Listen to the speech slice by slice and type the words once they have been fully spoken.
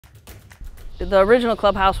The original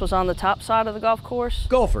clubhouse was on the top side of the golf course.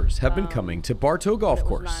 Golfers have been coming to Bartow Golf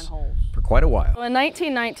Course 9 holes. for quite a while. In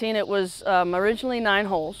 1919, it was originally 9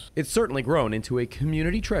 holes. It's certainly grown into a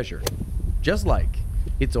community treasure, just like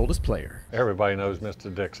its oldest player. Everybody knows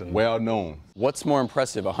Mr. Dixon. Well known. What's more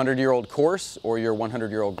impressive, a 100-year-old course or your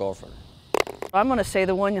 100-year-old golfer? I'm going to say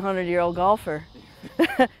the 100-year-old golfer.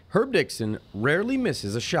 Herb Dixon rarely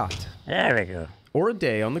misses a shot There we go. or a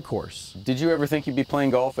day on the course. Did you ever think you'd be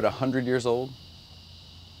playing golf at 100 years old?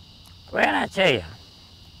 Well, I tell you,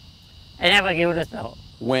 I never give it a thought.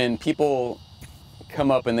 When people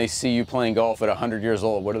come up and they see you playing golf at 100 years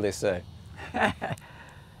old, what do they say?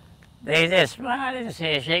 They just smile and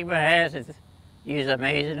say, shake my hands, and you're an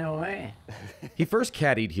amazing old man. He first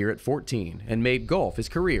caddied here at 14 and made golf his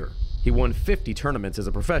career. He won 50 tournaments as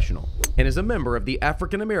a professional and is a member of the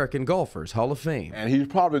African American Golfers Hall of Fame. And he's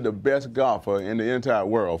probably the best golfer in the entire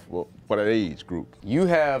world for that age group. You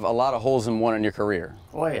have a lot of holes in one in your career.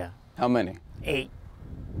 Oh, yeah. How many? 8.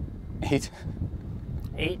 8?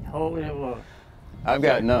 8 holes in one. I've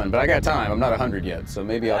got none, but I got time. I'm not 100 yet, so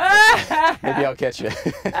maybe I'll catch you.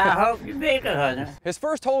 I hope you make 100. His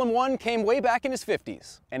first hole-in-one came way back in his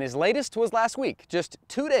 50s, and his latest was last week, just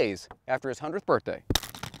 2 days after his 100th birthday.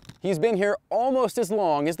 He's been here almost as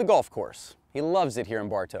long as the golf course. He loves it here in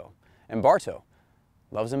Bartow, and Bartow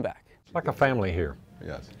loves him back. It's like a family here.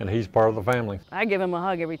 Yes. And he's part of the family. I give him a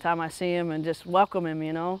hug every time I see him and just welcome him,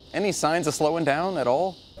 you know. Any signs of slowing down at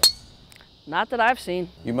all? Not that I've seen.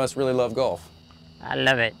 You must really love golf. I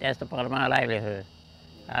love it. That's the part of my livelihood.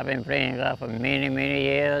 I've been playing golf for many, many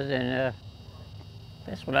years, and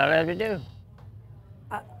that's what I love to do.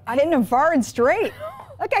 Hitting him far and straight.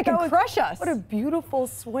 That guy can crush us. What a beautiful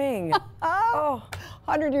swing. Oh,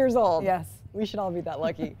 100 years old. Yes. We should all be that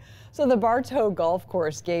lucky. So the Bartow Golf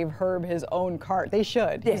Course gave Herb his own cart. They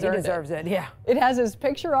should. Yeah, he deserves it, yeah. It has his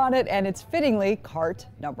picture on it, and it's fittingly cart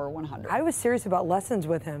number 100. I was serious about lessons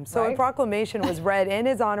with him. So Right? a proclamation was read in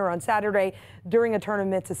his honor on Saturday during a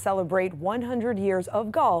tournament to celebrate 100 years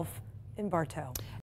of golf in Bartow.